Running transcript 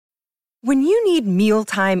When you need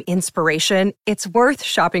mealtime inspiration, it's worth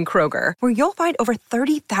shopping Kroger, where you'll find over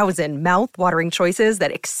 30,000 mouth-watering choices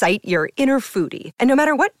that excite your inner foodie. And no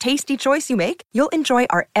matter what tasty choice you make, you'll enjoy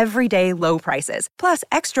our everyday low prices, plus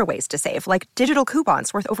extra ways to save, like digital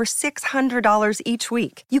coupons worth over $600 each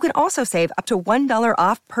week. You can also save up to $1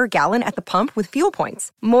 off per gallon at the pump with fuel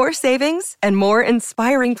points. More savings and more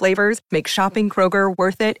inspiring flavors make shopping Kroger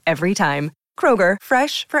worth it every time. Kroger,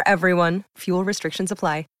 fresh for everyone. Fuel restrictions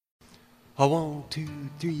apply. 1, 2,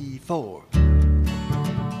 3, 4.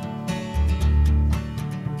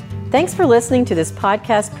 Thanks for listening to this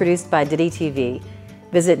podcast produced by Diddy TV.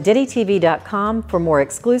 Visit diddytv.com for more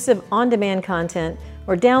exclusive on-demand content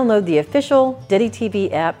or download the official Diddy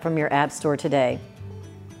TV app from your app store today.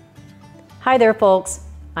 Hi there, folks.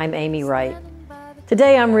 I'm Amy Wright.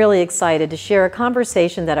 Today I'm really excited to share a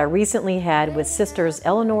conversation that I recently had with sisters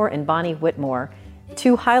Eleanor and Bonnie Whitmore,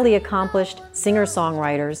 two highly accomplished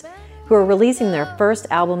singer-songwriters who are releasing their first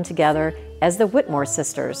album together as the Whitmore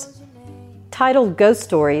Sisters. Titled Ghost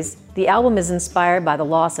Stories, the album is inspired by the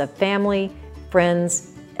loss of family,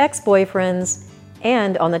 friends, ex-boyfriends,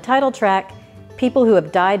 and on the title track, people who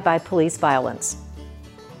have died by police violence.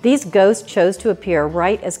 These ghosts chose to appear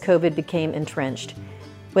right as COVID became entrenched,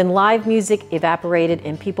 when live music evaporated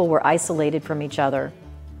and people were isolated from each other.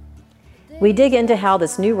 We dig into how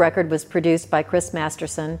this new record was produced by Chris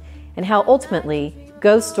Masterson and how ultimately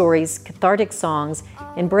Ghost Stories' cathartic songs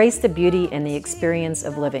embrace the beauty and the experience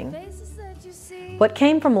of living. What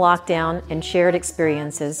came from lockdown and shared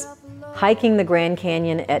experiences, hiking the Grand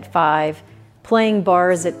Canyon at 5, playing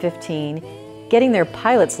bars at 15, getting their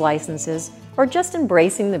pilot's licenses, or just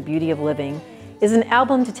embracing the beauty of living, is an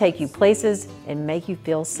album to take you places and make you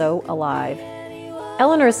feel so alive.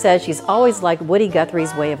 Eleanor says she's always liked Woody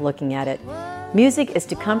Guthrie's way of looking at it. Music is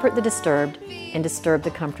to comfort the disturbed and disturb the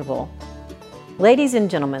comfortable. Ladies and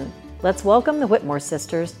gentlemen, let's welcome the Whitmore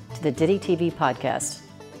Sisters to the Diddy TV podcast.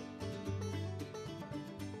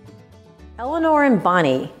 Eleanor and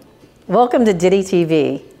Bonnie, welcome to Diddy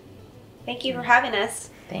TV. Thank you for having us.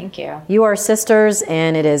 Thank you. You are sisters,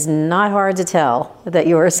 and it is not hard to tell that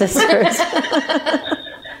you are sisters.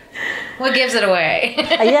 What gives it away?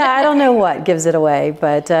 Yeah, I don't know what gives it away,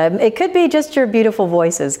 but it could be just your beautiful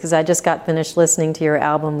voices, because I just got finished listening to your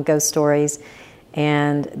album, Ghost Stories,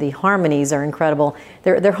 and the harmonies are incredible.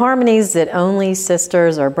 They're harmonies that only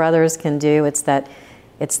sisters or brothers can do. It's that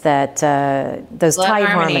those Love tight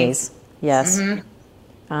harmonies. Yes.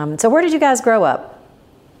 Mm-hmm. So where did you guys grow up?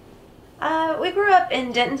 We grew up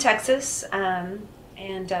in Denton, Texas, and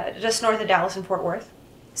just north of Dallas and Fort Worth.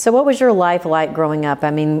 So what was your life like growing up?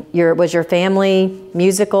 I mean, was your family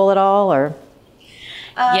musical at all, or?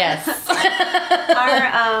 Yes.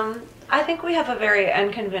 I think we have a very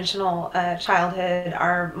unconventional childhood.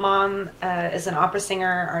 Our mom is an opera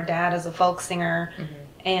singer. Our dad is a folk singer,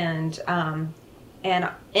 mm-hmm. And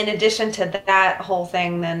in addition to that whole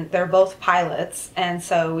thing, then they're both pilots, and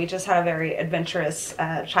so we just had a very adventurous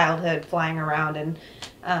childhood, flying around and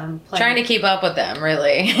trying to keep up with them,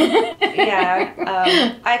 really.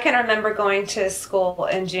 Yeah. I can remember going to school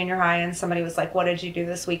in junior high, and somebody was like, "What did you do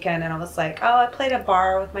this weekend?" And I was like, "Oh, I played a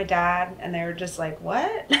bar with my dad," and they were just like,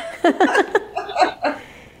 "What?"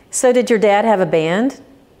 So did your dad have a band?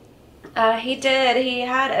 He did. He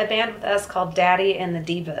had a band with us called Daddy and the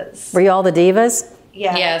Divas. Were you all the divas?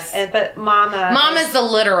 Yeah. Yes. But Mama's the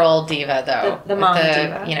literal diva, though. The mom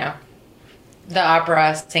diva. You know, the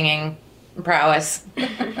opera singing prowess.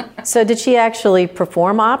 So did she actually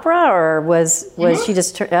perform opera, or was mm-hmm. she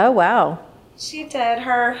just? Oh, wow. She did.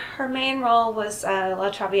 Her main role was La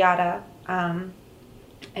Traviata, and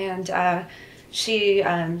she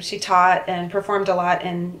taught and performed a lot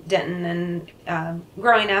in Denton. And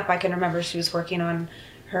growing up, I can remember she was working on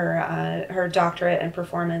her doctorate in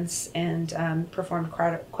performance, and performed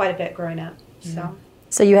quite a bit growing up.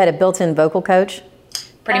 So you had a built-in vocal coach?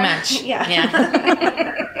 Pretty much.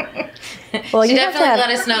 Yeah. Well, she you definitely let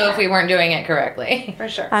us know if we weren't doing it correctly. For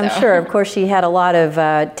sure. I'm sure. Of course, she had a lot of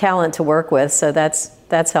talent to work with, so that's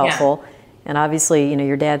helpful. Yeah. And obviously,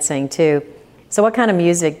 your dad sang too. So what kind of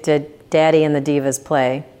music did Daddy and the Divas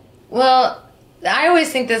play? Well, I always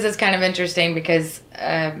think this is kind of interesting because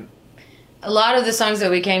a lot of the songs that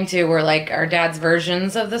we came to were like our dad's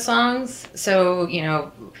versions of the songs. So,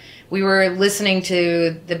 we were listening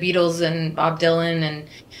to the Beatles and Bob Dylan,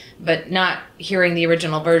 but not hearing the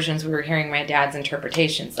original versions. We were hearing my dad's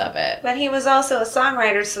interpretations of it. But he was also a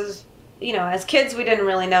songwriter, so as kids, we didn't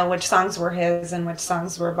really know which songs were his and which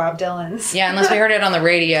songs were Bob Dylan's. Yeah, unless we heard it on the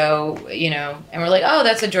radio, and we're like, oh,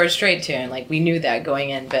 that's a George Strait tune. Like, we knew that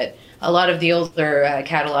going in, but a lot of the older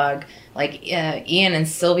catalog, like Ian and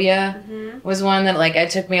Sylvia was one that like it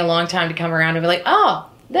took me a long time to come around and be like, oh,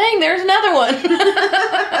 dang, there's another one.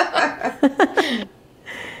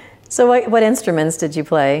 So what instruments did you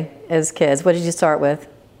play as kids? What did you start with?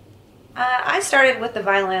 I started with the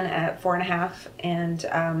violin at 4.5,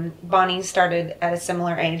 and Bonnie started at a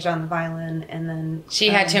similar age on the violin, and then she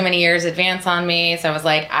had too many years advance on me, so I was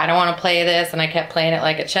like, I don't want to play this, and I kept playing it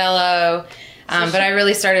like a cello. But I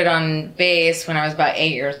really started on bass when I was about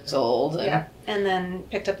 8 years old. And then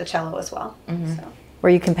picked up the cello as well. So. Were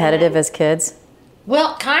you competitive as kids?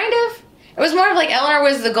 Well, kind of. It was more of like Eleanor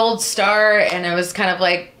was the gold star, and it was kind of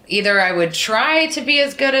like either I would try to be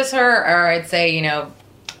as good as her, or I'd say,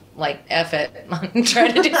 like, F it, try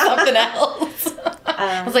to do something else.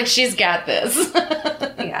 I was like, she's got this.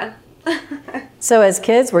 Yeah. So as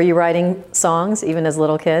kids, were you writing songs, even as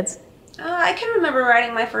little kids? I can remember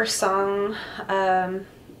writing my first song.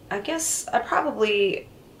 I guess I probably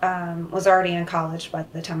was already in college by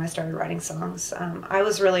the time I started writing songs. I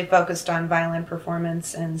was really focused on violin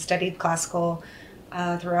performance and studied classical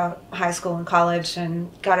throughout high school and college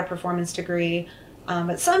and got a performance degree.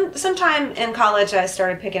 But sometime in college I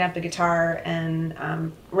started picking up the guitar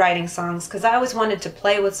and writing songs because I always wanted to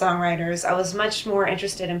play with songwriters. I was much more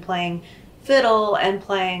interested in playing fiddle and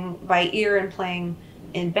playing by ear and playing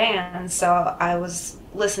in bands. So I was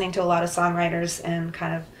listening to a lot of songwriters and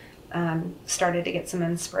kind of started to get some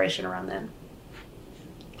inspiration around them.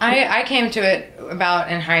 I came to it about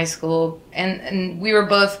in high school, and we were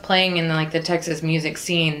both playing in like the Texas music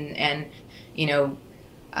scene, and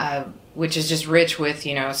which is just rich with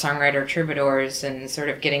songwriter troubadours and sort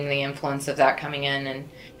of getting the influence of that coming in.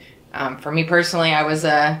 And for me personally, I was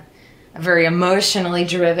a very emotionally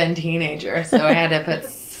driven teenager, so I had to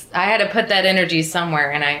put that energy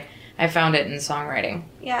somewhere, and I found it in songwriting.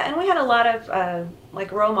 Yeah, and we had a lot of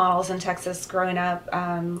like role models in Texas growing up,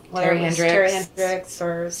 whether it was Terry Hendricks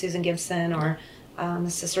or Susan Gibson or the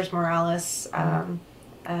Sisters Morales,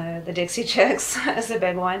 the Dixie Chicks is a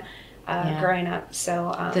big one growing up.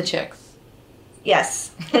 So the Chicks.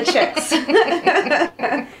 Yes, the Chicks.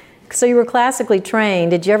 So you were classically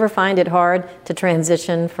trained. Did you ever find it hard to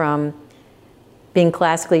transition from being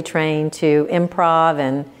classically trained to improv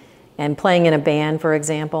and playing in a band, for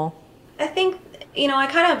example? I think, I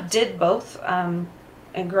kind of did both.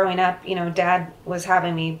 And growing up, Dad was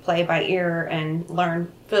having me play by ear and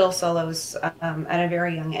learn fiddle solos at a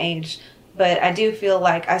very young age. But I do feel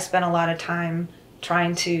like I spent a lot of time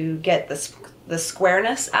trying to get the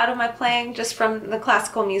squareness out of my playing just from the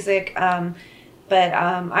classical music. But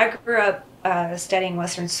I grew up studying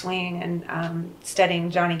Western swing and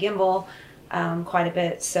studying Johnny Gimbel quite a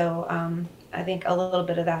bit. So I think a little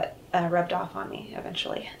bit of that rubbed off on me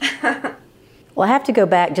eventually. Well, I have to go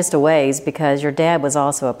back just a ways because your dad was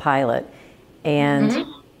also a pilot, and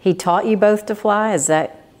he taught you both to fly. Is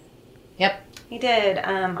that? Yep. He did.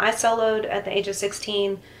 I soloed at the age of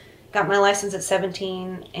 16, got my license at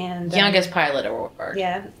 17, and youngest pilot award.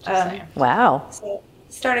 Yeah. Wow. So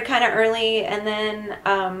started kind of early, and then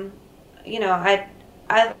I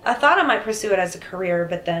thought I might pursue it as a career,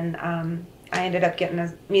 but then I ended up getting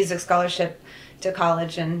a music scholarship to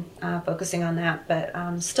college and focusing on that, but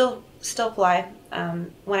still fly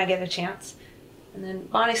when I get a chance. And then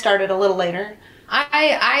Bonnie started a little later.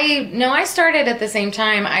 I started at the same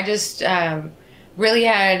time. I just really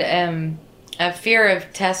had a fear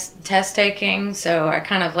of test taking, so I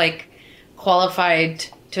kind of like qualified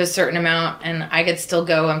to a certain amount, and I could still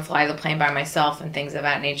go and fly the plane by myself and things of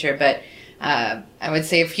that nature. But I would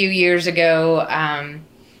say a few years ago,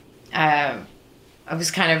 I was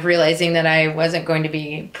kind of realizing that I wasn't going to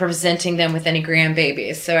be presenting them with any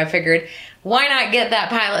grandbabies. So I figured, why not get that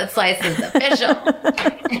pilot's license official?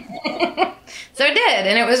 So I did,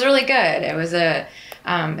 and it was really good. It was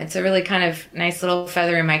it's a really kind of nice little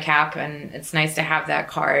feather in my cap, and it's nice to have that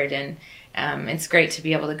card, and it's great to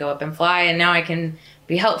be able to go up and fly, and now I can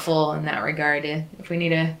be helpful in that regard if we need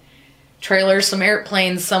to trailer some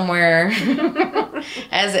airplanes somewhere,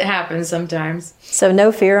 as it happens sometimes. So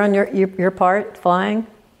no fear on your part flying?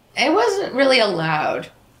 It wasn't really allowed,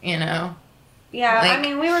 Yeah, like, I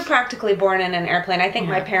mean, we were practically born in an airplane. I think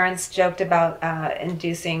my parents joked about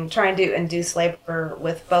trying to induce labor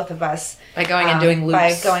with both of us. By going and doing loops.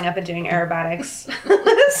 By going up and doing aerobatics.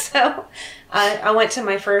 So I went to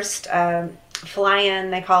my first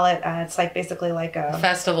fly-in, they call it. It's like basically like a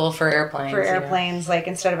festival for airplanes. For airplanes, like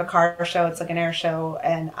instead of a car show, it's like an air show,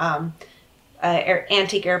 and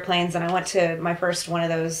antique airplanes. And I went to my first one of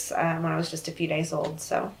those when I was just a few days old.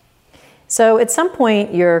 So at some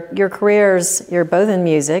point, your careers, you're both in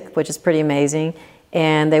music, which is pretty amazing,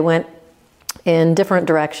 and they went in different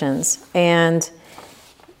directions. And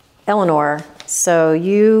Eleanor, so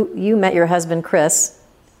you met your husband Chris,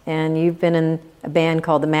 and you've been in a band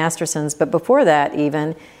called the Mastersons, but before that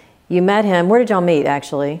even, you met him. Where did y'all meet,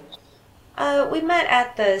 actually? We met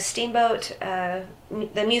at the Steamboat,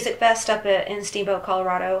 the Music Fest up in Steamboat,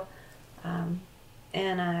 Colorado.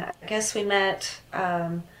 I guess we met,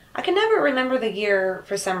 I can never remember the year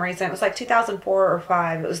for some reason. It was like 2004 or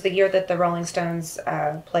 5. It was the year that the Rolling Stones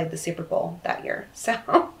played the Super Bowl that year.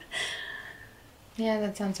 So, yeah,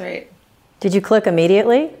 that sounds right. Did you click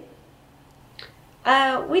immediately?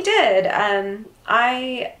 We did.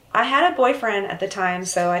 I had a boyfriend at the time,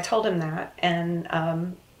 so I told him that, and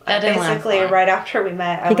basically right after we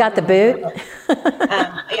met, he got the boot.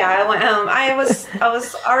 Yeah, I went home. I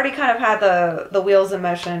was already kind of had the wheels in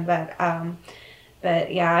motion,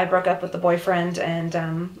 but yeah, I broke up with the boyfriend,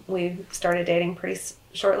 and we started dating pretty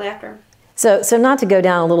shortly after. So not to go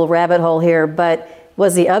down a little rabbit hole here, but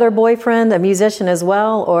was the other boyfriend a musician as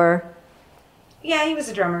well, or? Yeah, he was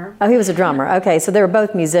a drummer. Oh, he was a drummer. Okay, so they were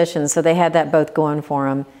both musicians, so they had that both going for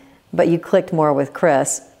them. But you clicked more with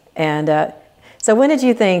Chris. And so when did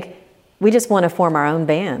you think, we just want to form our own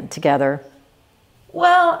band together?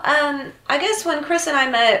 Well, I guess when Chris and I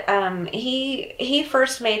met, he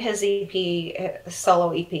first made his EP,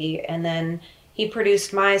 solo EP, and then he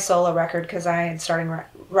produced my solo record because I had started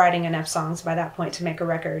writing enough songs by that point to make a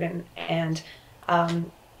record. And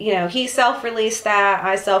you know, he self-released that,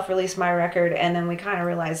 I self-released my record, and then we kind of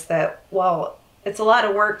realized that, well, it's a lot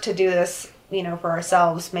of work to do this, you know, for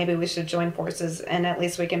ourselves. Maybe we should join forces, and at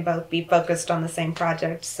least we can both be focused on the same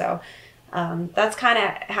project. So that's kind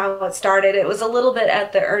of how it started. It was a little bit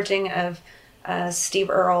at the urging of Steve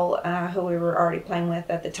Earle, who we were already playing with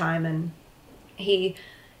at the time, and he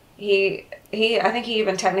I think he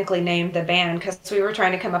even technically named the band because we were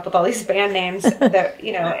trying to come up with all these band names that,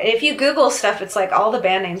 you know, if you Google stuff, it's like all the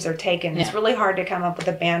band names are taken. Yeah. It's really hard to come up with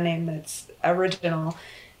a band name that's original.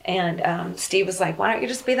 And Steve was like, why don't you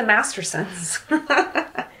just be the Mastersons?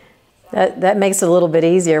 That makes it a little bit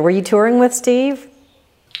easier. Were you touring with Steve?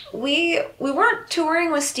 We weren't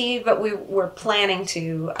touring with Steve, but we were planning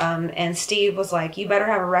to. And Steve was like, you better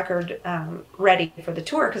have a record ready for the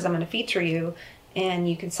tour because I'm going to feature you and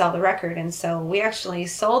you can sell the record. And so we actually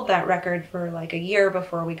sold that record for like a year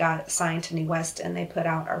before we got signed to New West, and they put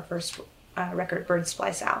out our first record, Bird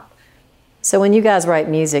Splice Out. So when you guys write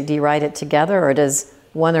music, do you write it together, or does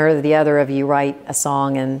one or the other of you write a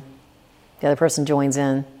song and the other person joins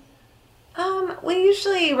in? We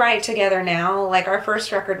usually write together now. Like our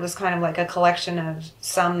first record was kind of like a collection of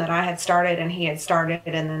some that I had started and he had started,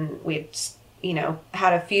 and then we, you know,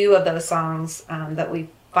 had a few of those songs that we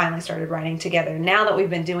finally started writing together. Now that we've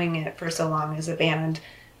been doing it for so long as a band,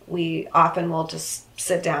 we often will just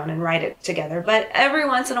sit down and write it together. But every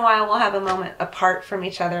once in a while we'll have a moment apart from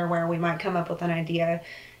each other where we might come up with an idea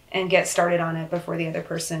and get started on it before the other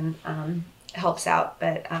person helps out.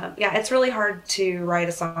 But yeah, it's really hard to write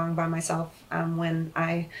a song by myself when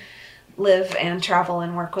I live and travel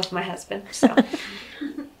and work with my husband. So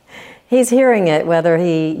he's hearing it, whether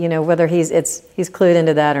he, you know, whether he's clued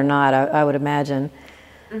into that or not, I would imagine.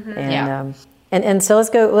 Mm-hmm. And yeah. And so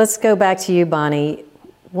let's go back to you, Bonnie.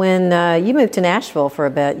 When you moved to Nashville for a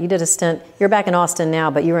bit, you did a stint. You're back in Austin now,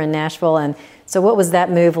 but you were in Nashville, and so what was that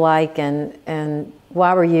move like, and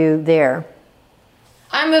why were you there?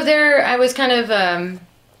 I moved there. I was kind of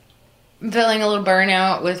feeling a little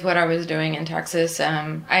burnout with what I was doing in Texas.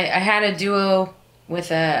 I had a duo with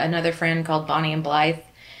another friend called Bonnie and Blythe,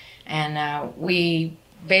 and we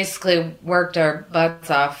basically worked our butts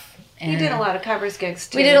off. And you did a lot of covers gigs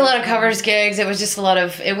too. We did a lot of covers gigs. It was just a lot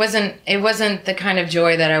of. It wasn't the kind of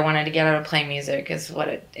joy that I wanted to get out of playing music, is what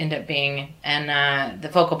it ended up being. And the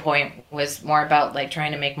focal point was more about like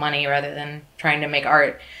trying to make money rather than trying to make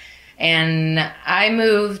art. And I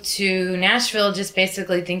moved to Nashville just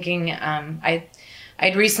basically thinking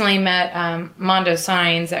I'd recently met Mondo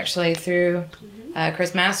Signs actually through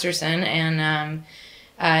Chris Masterson, and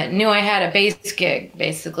knew I had a bass gig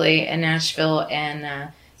basically in Nashville,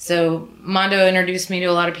 and so Mondo introduced me to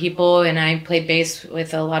a lot of people, and I played bass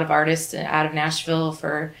with a lot of artists out of Nashville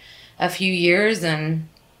for a few years, and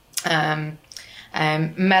I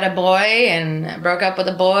met a boy and broke up with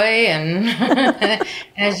a boy, and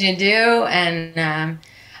as you do, and then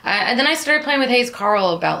I started playing with Hayes Carl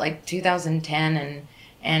about like 2010,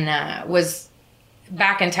 and was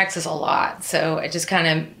back in Texas a lot, so it just kind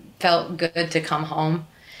of felt good to come home.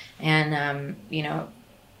 And you know,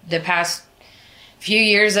 the past few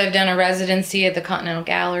years I've done a residency at the Continental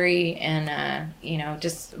Gallery, and you know,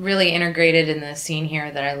 just really integrated in the scene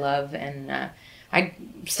here that I love, and I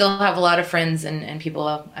still have a lot of friends and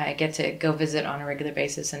people I get to go visit on a regular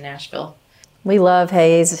basis in Nashville. We love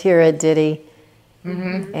Hayes here at Diddy.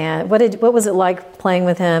 Mm-hmm. And what was it like playing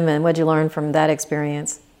with him, and what did you learn from that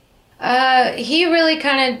experience? He really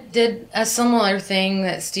kind of did a similar thing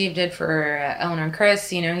that Steve did for Eleanor and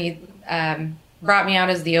Chris. You know, he brought me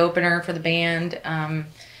out as the opener for the band,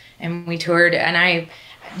 and we toured. And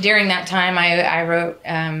during that time, I wrote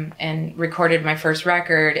and recorded my first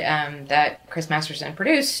record that Chris Masterson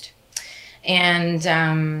produced. And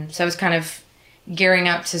so I was kind of gearing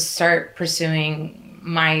up to start pursuing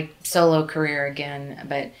my solo career again.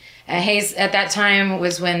 But Hayes at that time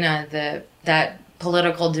was when that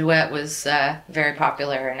political duet was very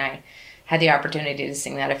popular, and I had the opportunity to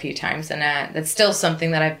sing that a few times, and that's still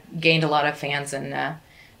something that I've gained a lot of fans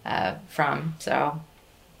from. So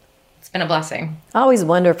it's been a blessing. I always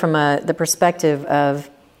wonder from the perspective of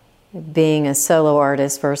being a solo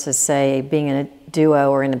artist versus, say, being in a duo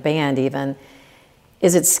or in a band even.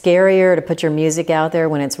 Is it scarier to put your music out there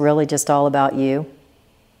when it's really just all about you?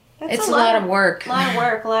 It's a lot of work. A lot of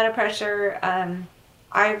work, a lot of pressure.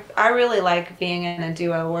 I really like being in a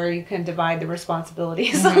duo where you can divide the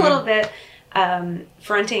responsibilities a little bit.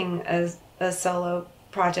 Fronting a solo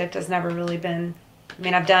project has never really been, I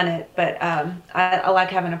mean, I've done it, but I like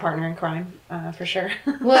having a partner in crime, for sure.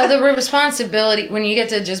 Well, the responsibility, when you get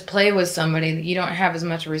to just play with somebody, you don't have as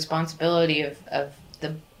much responsibility of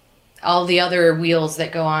all the other wheels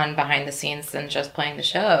that go on behind the scenes than just playing the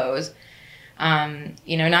shows.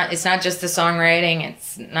 It's not just the songwriting,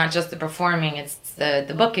 it's not just the performing, it's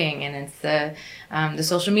the booking, and it's the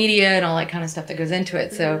social media and all that kind of stuff that goes into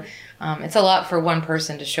it. So it's a lot for one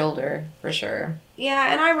person to shoulder, for sure.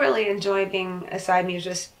 Yeah, and I really enjoy being a side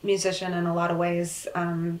musician in a lot of ways.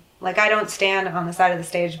 Like, I don't stand on the side of the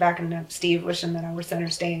stage backing up Steve wishing that I were center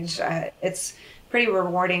stage. It's pretty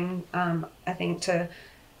rewarding, I think, to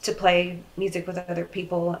play music with other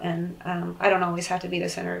people, and I don't always have to be the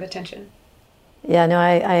center of attention. Yeah, no,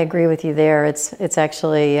 I agree with you there. It's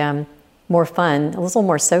actually more fun, a little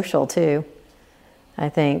more social too, I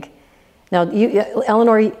think. Now,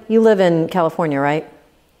 Eleanor, you live in California, right?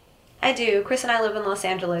 I do. Chris and I live in Los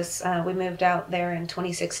Angeles. We moved out there in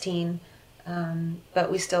 2016,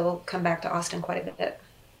 but we still come back to Austin quite a bit.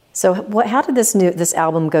 So how did this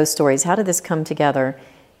album, Ghost Stories, how did this come together?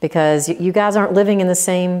 Because you guys aren't living in the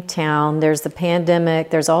same town. There's the pandemic.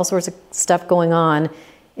 There's all sorts of stuff going on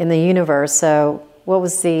in the universe. So what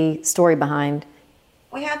was the story behind?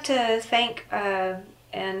 We have to thank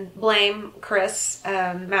and blame Chris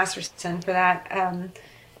Masterson for that.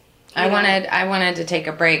 I wanted to take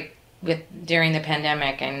a break during the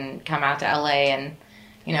pandemic and come out to LA and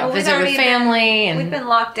visit with family. We've been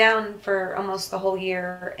locked down for almost the whole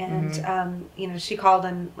year, and she called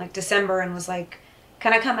in like December and was like,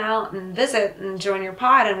 "Can I come out and visit and join your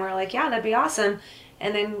pod?" And we're like, "Yeah, that'd be awesome."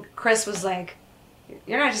 And then Chris was like,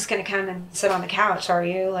 "You're not just going to come and sit on the couch, are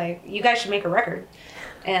you? Like, you guys should make a record."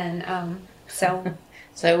 And so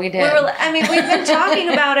we did. We've been talking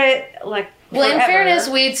about it like well, forever. In fairness,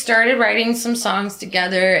 we'd started writing some songs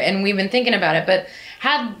together, and we've been thinking about it. But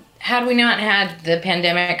had we not had the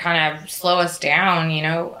pandemic kind of slow us down,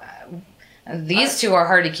 these two are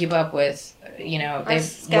hard to keep up with. Our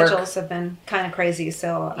schedules have been kind of crazy,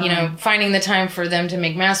 so finding the time for them to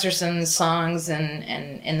make Masterson's songs and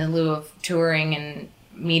in the lieu of touring and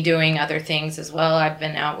me doing other things as well. I've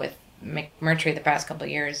been out with McMurtry the past couple of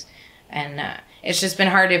years, and it's just been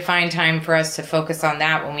hard to find time for us to focus on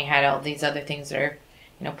that when we had all these other things that are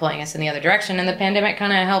pulling us in the other direction. And the pandemic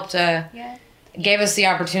kind of helped gave us the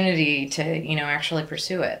opportunity to actually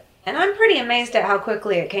pursue it. And I'm pretty amazed at how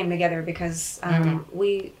quickly it came together because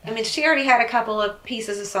she already had a couple of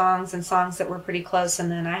pieces of songs and songs that were pretty close,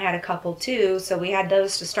 and then I had a couple too, so we had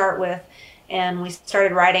those to start with, and we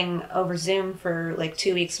started writing over Zoom for like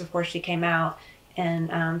 2 weeks before she came out,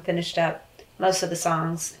 and finished up most of the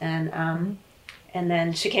songs, and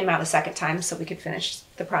then she came out the second time so we could finish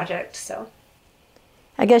the project. So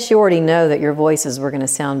I guess you already know that your voices were going to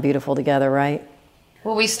sound beautiful together, right?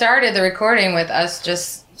 Well, we started the recording with us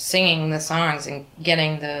just singing the songs and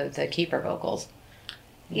getting the keeper vocals.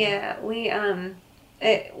 Yeah, we I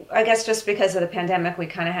guess just because of the pandemic, we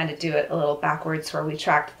kind of had to do it a little backwards, where we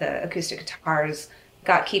tracked the acoustic guitars,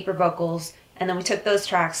 got keeper vocals, and then we took those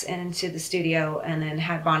tracks into the studio and then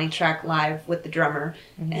had Bonnie track live with the drummer,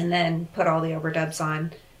 and then put all the overdubs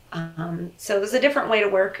on. So it was a different way to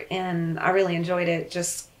work, and I really enjoyed it.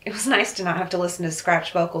 It was nice to not have to listen to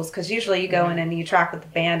scratch vocals, because usually you go in and you track with the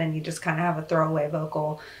band and you just kind of have a throwaway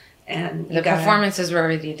vocal. And the performances were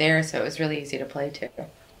already there, so it was really easy to play too.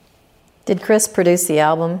 Did Chris produce the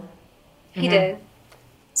album? He did.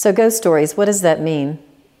 So Ghost Stories, what does that mean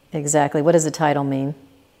exactly? What does the title mean?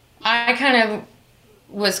 I kind of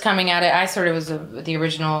was coming at it. I sort of was the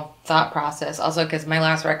original thought process. Also, because my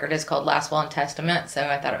last record is called Last Will and Testament, so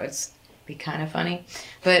I thought it would be kind of funny.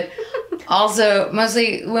 But also,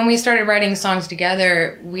 mostly when we started writing songs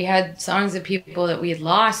together, we had songs of people that we had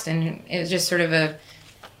lost, and it was just sort of the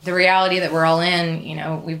reality that we're all in. You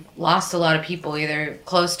know, we've lost a lot of people, either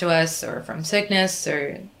close to us or from sickness,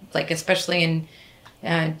 or like especially in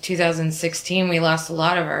 2016, we lost a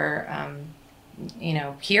lot of our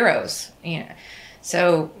heroes.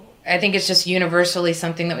 So I think it's just universally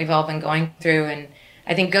something that we've all been going through. And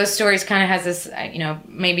I think Ghost Stories kind of has this,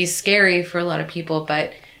 maybe scary for a lot of people,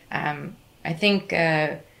 but I think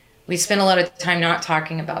we spend a lot of time not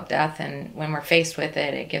talking about death. And when we're faced with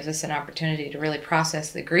it, it gives us an opportunity to really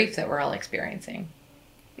process the grief that we're all experiencing.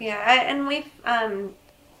 Yeah, and we've,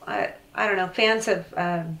 I don't know, fans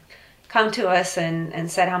have come to us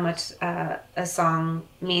and said how much a song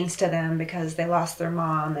means to them because they lost their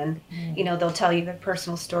mom, and they'll tell you their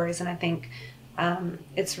personal stories, and I think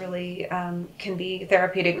it's really can be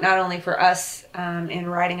therapeutic, not only for us in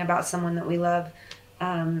writing about someone that we love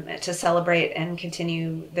to celebrate and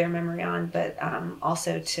continue their memory on, but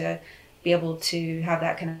also to be able to have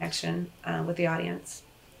that connection with the audience.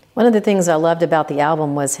 One of the things I loved about the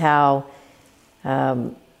album was how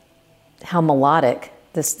melodic.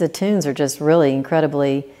 The tunes are just really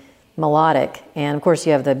incredibly melodic. And of course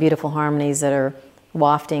you have the beautiful harmonies that are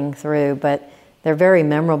wafting through, but they're very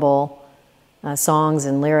memorable songs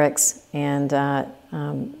and lyrics. And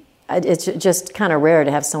it's just kind of rare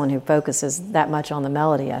to have someone who focuses that much on the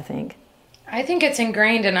melody, I think. I think it's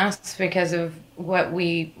ingrained in us because of what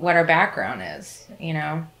our background is,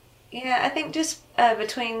 Yeah, I think just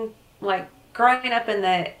between like growing up in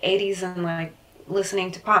the 80s and like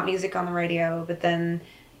listening to pop music on the radio, but then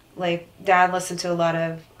like Dad listened to a lot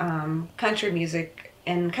of country music,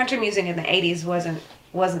 and country music in the 80s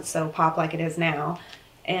wasn't so pop like it is now,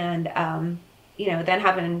 and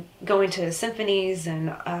then going to symphonies and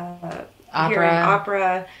hearing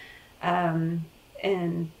opera, and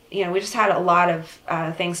we just had a lot of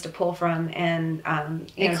things to pull from, and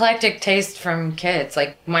eclectic taste from kids.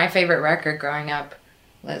 Like my favorite record growing up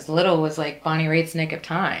as little was like Bonnie Raitt's Nick of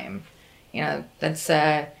Time. That's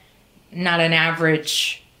not an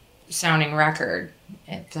average sounding record,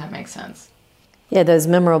 if that makes sense. Yeah, those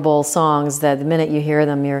memorable songs that the minute you hear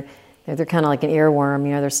them, they're kind of like an earworm,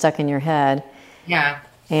 they're stuck in your head. Yeah.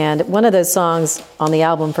 And one of those songs on the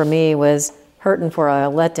album for me was Hurtin' for a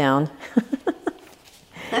Letdown.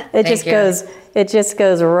 It just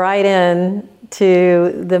goes right in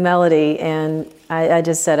to the melody, and I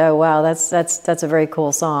just said, oh wow, that's a very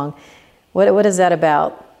cool song. What is that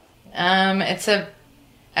about? It's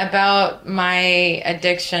about my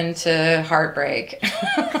addiction to heartbreak.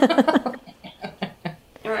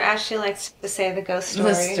 Or as she likes to say, the ghost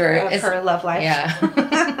story of her love life. Yeah.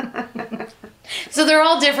 So they're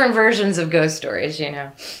all different versions of ghost stories,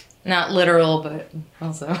 Not literal, but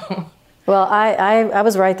also. Well, I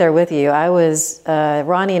was right there with you. I was,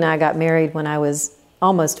 Ronnie and I got married when I was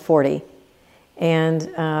almost 40.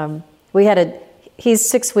 And he's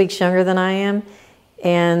 6 weeks younger than I am.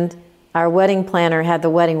 And our wedding planner had the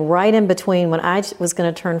wedding right in between when I was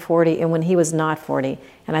going to turn 40 and when he was not 40.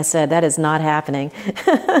 And I said, that is not happening.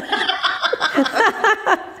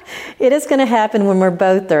 It is going to happen when we're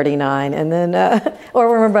both 39 and then, or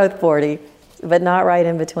when we're both 40, but not right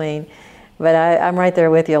in between. But I'm right there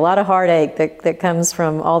with you. A lot of heartache that comes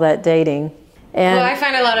from all that dating. And I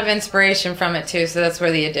find a lot of inspiration from it too. So that's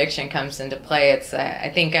where the addiction comes into play. It's, I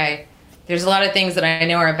think there's a lot of things that I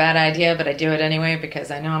know are a bad idea, but I do it anyway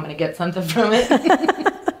because I know I'm going to get something from it.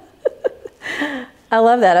 I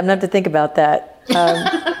love that. I'm going to have to think about that.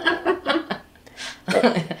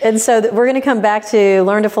 And so we're going to come back to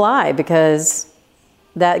Learn to Fly, because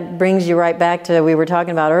that brings you right back to, we were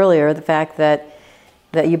talking about earlier, the fact that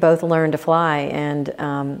you both learned to fly. And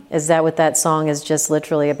is that what that song is just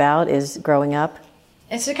literally about, is growing up?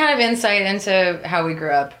 It's a kind of insight into how we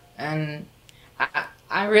grew up. And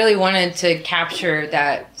I really wanted to capture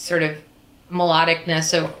that sort of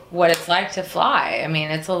melodicness of what it's like to fly. I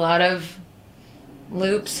mean, it's a lot of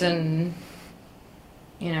loops and,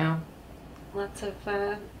 lots of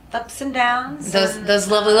ups and downs. Those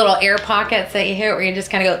lovely little air pockets that you hit where you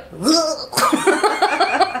just kind of go...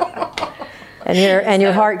 And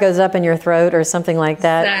your heart goes up in your throat or something like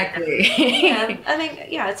that. Exactly. Yeah, I think,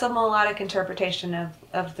 it's a melodic interpretation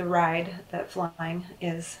of the ride that flying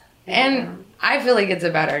is. And I feel like it's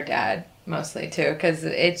about our dad mostly too, because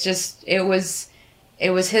it was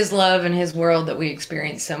his love and his world that we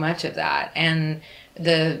experienced so much of that, and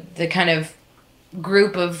the kind of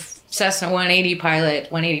group of Cessna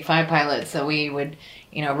 185 pilots that we would,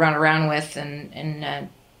 run around with in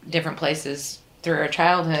different places through our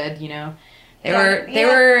childhood. They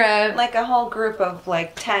were like a whole group of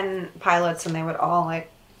like 10 pilots, and they would all like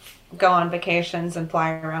go on vacations and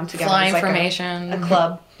fly around together. Flying like formation, a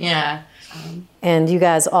club. Yeah. And you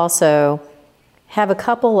guys also have a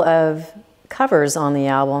couple of covers on the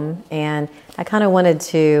album, and I kind of wanted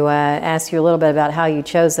to ask you a little bit about how you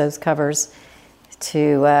chose those covers.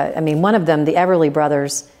 One of them, the Everly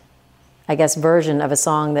Brothers, I guess, version of a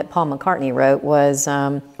song that Paul McCartney wrote was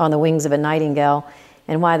On the Wings of a Nightingale,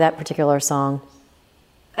 and why that particular song?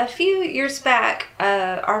 A few years back,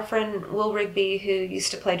 our friend Will Rigby, who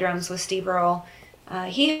used to play drums with Steve Earle,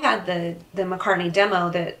 he had the McCartney demo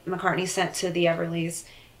that McCartney sent to the Everlys,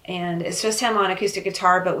 and it's just him on acoustic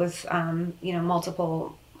guitar, but with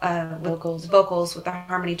multiple vocals with the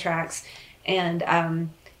harmony tracks, and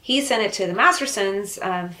he sent it to the Mastersons,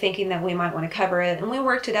 thinking that we might want to cover it, and we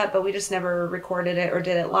worked it up, but we just never recorded it or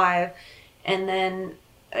did it live. And then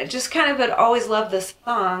I just kind of had always loved this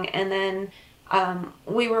song, and then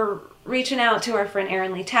we were reaching out to our friend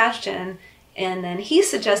Aaron Lee Tashton, and then he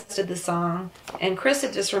suggested the song, and Chris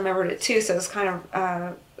had just remembered it too, so it was kind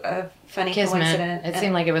of a funny coincidence. It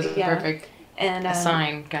seemed like it was a perfect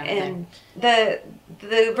sign kind of thing.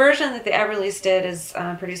 The version that the Everlys did is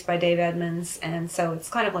produced by Dave Edmunds, and so it's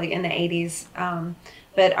kind of like in the 80s.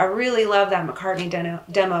 But I really love that McCartney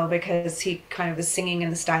demo because he kind of is singing in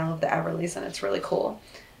the style of the Everlys, and it's really cool.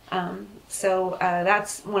 So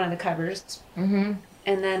that's one of the covers. Mm-hmm.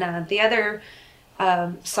 And then the other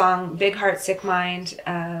song, Big Heart, Sick Mind,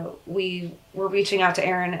 we were reaching out to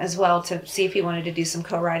Aaron as well to see if he wanted to do some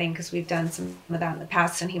co-writing, because we've done some of that in the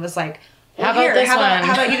past, and he was like, well,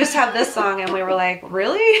 how about you just have this song? And we were like,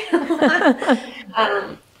 really?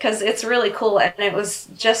 Because it's really cool, and it was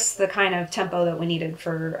just the kind of tempo that we needed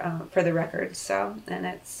for the record. So, and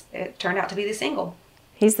it turned out to be the single.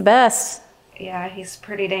 He's the best. Yeah, he's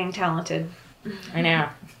pretty dang talented. I know.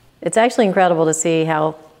 It's actually incredible to see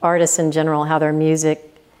how artists in general, how their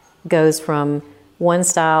music goes from one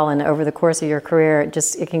style, and over the course of your career,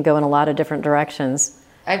 it can go in a lot of different directions.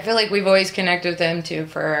 I feel like we've always connected with them too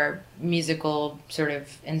for our musical sort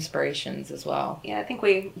of inspirations as well. Yeah, I think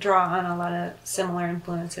we draw on a lot of similar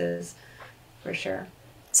influences, for sure.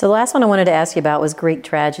 So the last one I wanted to ask you about was Greek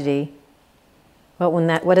Tragedy.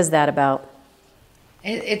 What is that about?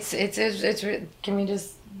 It's can we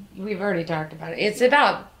just, we've already talked about it. It's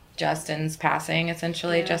about Justin's passing,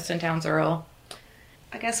 essentially. Yeah. Justin Townes Earle.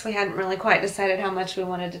 I guess we hadn't really quite decided how much we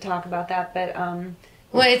wanted to talk about that, but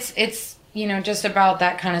well, it's just about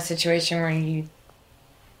that kind of situation where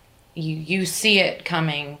you see it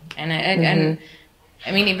coming, and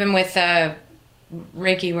I mean, even with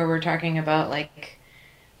Reiki, where we're talking about like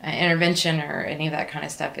intervention or any of that kind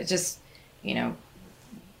of stuff, it just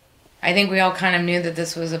I think we all kind of knew that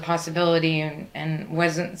this was a possibility, and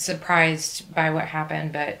wasn't surprised by what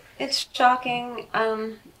happened, but it's shocking.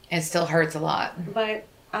 It still hurts a lot. But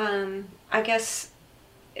I guess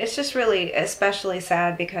it's just really especially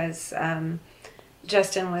sad because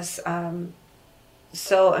Justin was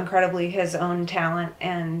so incredibly his own talent,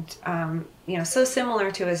 and so similar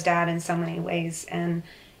to his dad in so many ways. And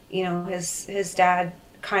his dad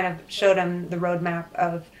kind of showed him the roadmap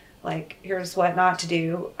of, like, here's what not to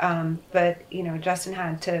do, but Justin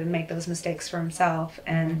had to make those mistakes for himself.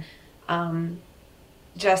 And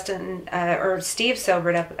Steve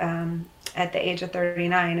sobered up at the age of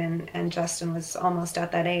 39, and Justin was almost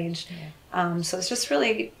at that age. Yeah. So it's just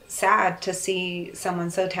really sad to see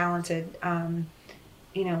someone so talented,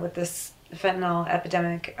 with this fentanyl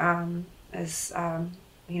epidemic, is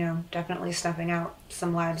definitely snuffing out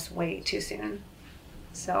some lives way too soon.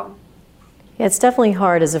 So. Yeah, it's definitely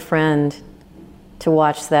hard as a friend to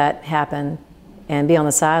watch that happen and be on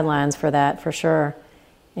the sidelines for that, for sure.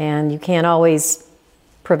 And you can't always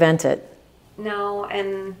prevent it. No,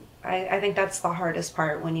 and I think that's the hardest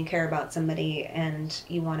part when you care about somebody and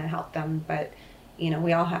you want to help them. But,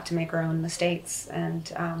 we all have to make our own mistakes,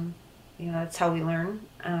 and, that's how we learn.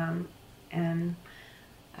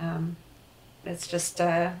 It's just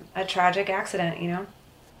a tragic accident,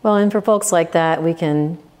 Well, and for folks like that, we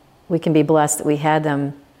can be blessed that we had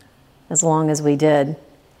them as long as we did.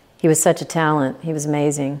 He was such a talent. He was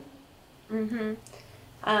amazing. Mm-hmm.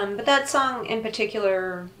 But that song in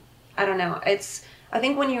particular, I don't know. I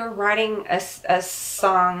think when you're writing a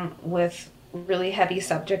song with really heavy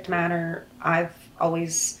subject matter, I've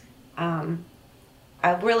always, I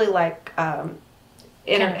really like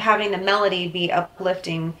having the melody be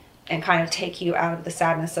uplifting and kind of take you out of the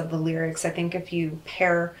sadness of the lyrics. I think if you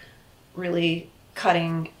pair really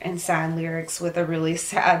cutting and sad lyrics with a really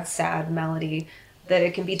sad melody, that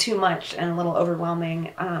it can be too much and a little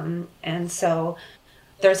overwhelming. And so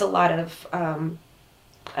there's a lot of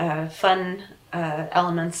fun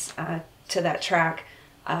elements to that track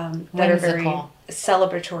that are very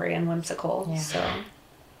celebratory and whimsical. Yeah. So.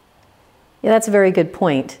 Yeah, that's a very good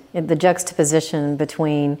point. The juxtaposition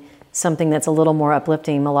between something that's a little more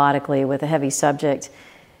uplifting melodically with a heavy subject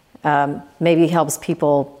maybe helps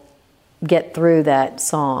people get through that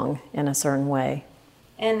song in a certain way.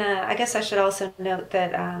 And I guess I should also note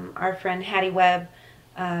that our friend Hattie Webb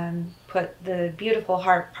put the beautiful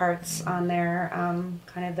harp parts on there,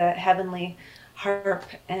 kind of the heavenly harp.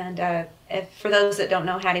 And for those that don't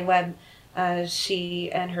know Hattie Webb,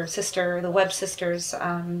 she and her sister, the Webb sisters,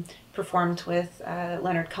 performed with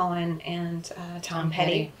Leonard Cohen and Tom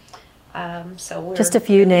Petty. So we're just a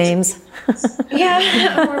few names.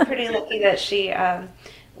 Yeah, we're pretty lucky that she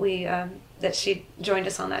joined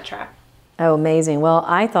us on that track. Oh, amazing! Well,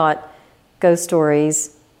 I thought Ghost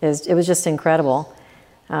Stories it was just incredible.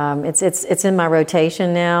 It's in my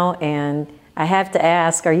rotation now, and I have to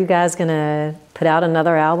ask: are you guys going to put out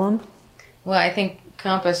another album? Well, I think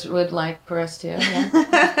Compass would like for us to. Yeah.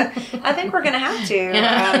 I think we're going to have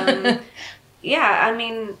to. Yeah, I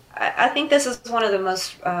mean, I think this is one of the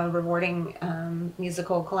most rewarding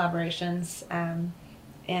musical collaborations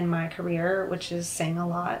in my career, which is Sang a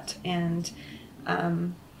Lot. And,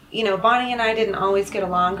 Bonnie and I didn't always get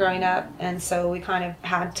along growing up, and so we kind of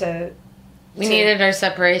had to... We needed our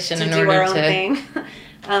separation in order to... do our own thing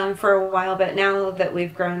for a while, but now that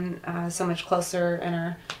we've grown so much closer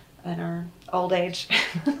in our old age...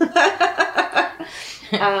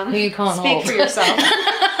 Who are you calling speak old? For yourself.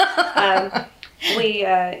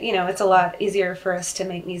 It's a lot easier for us to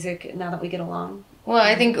make music now that we get along. Well,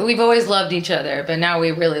 I think we've always loved each other, but now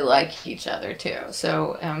we really like each other too.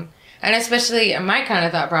 So, and especially my kind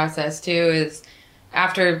of thought process too is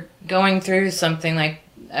after going through something like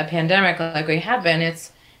a pandemic, like we have been,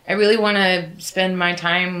 I really want to spend my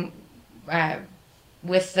time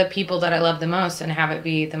with the people that I love the most and have it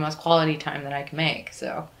be the most quality time that I can make.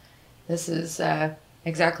 So, this is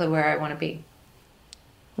exactly where I want to be.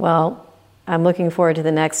 Well, I'm looking forward to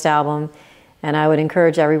the next album, and I would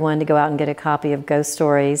encourage everyone to go out and get a copy of Ghost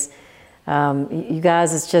Stories. You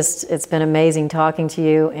guys, it's been amazing talking to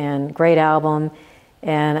you, and great album,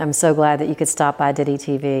 and I'm so glad that you could stop by Diddy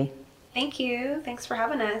TV. Thank you. Thanks for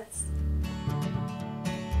having us.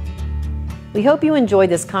 We hope you enjoyed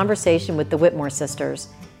this conversation with the Whitmore Sisters.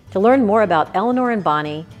 To learn more about Eleanor and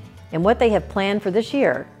Bonnie and what they have planned for this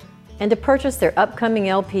year, and to purchase their upcoming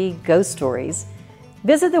LP, Ghost Stories,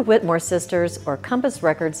 visit the Whitmore Sisters or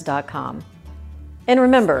compassrecords.com. And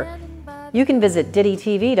remember, you can visit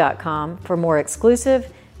diddytv.com for more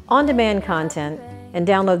exclusive, on-demand content and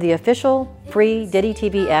download the official, free Diddy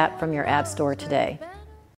TV app from your app store today.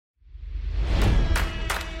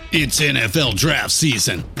 It's NFL draft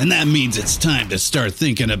season, and that means it's time to start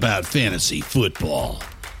thinking about fantasy football.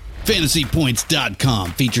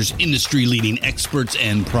 FantasyPoints.com features industry-leading experts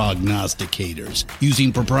and prognosticators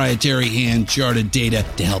using proprietary hand-charted data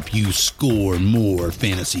to help you score more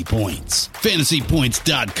fantasy points.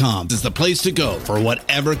 FantasyPoints.com is the place to go for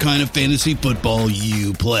whatever kind of fantasy football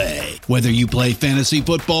you play. Whether you play fantasy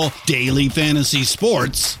football, daily fantasy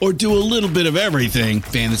sports, or do a little bit of everything,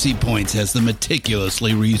 Fantasy Points has the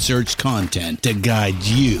meticulously researched content to guide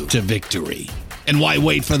you to victory. And why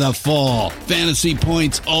wait for the fall? Fantasy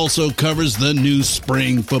Points also covers the new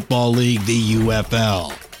spring football league, the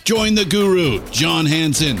UFL. Join the guru, John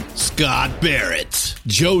Hansen, Scott Barrett,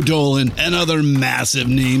 Joe Dolan, and other massive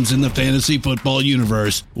names in the fantasy football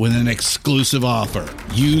universe with an exclusive offer.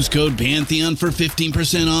 Use code Pantheon for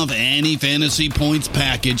 15% off any Fantasy Points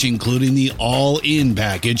package, including the all-in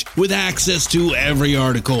package, with access to every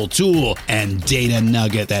article, tool, and data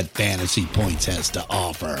nugget that Fantasy Points has to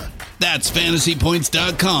offer. That's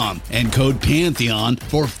FantasyPoints.com and code Pantheon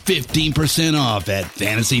for 15% off at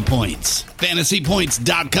Fantasy Points.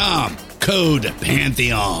 FantasyPoints.com, code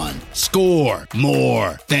Pantheon. Score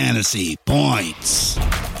more fantasy points.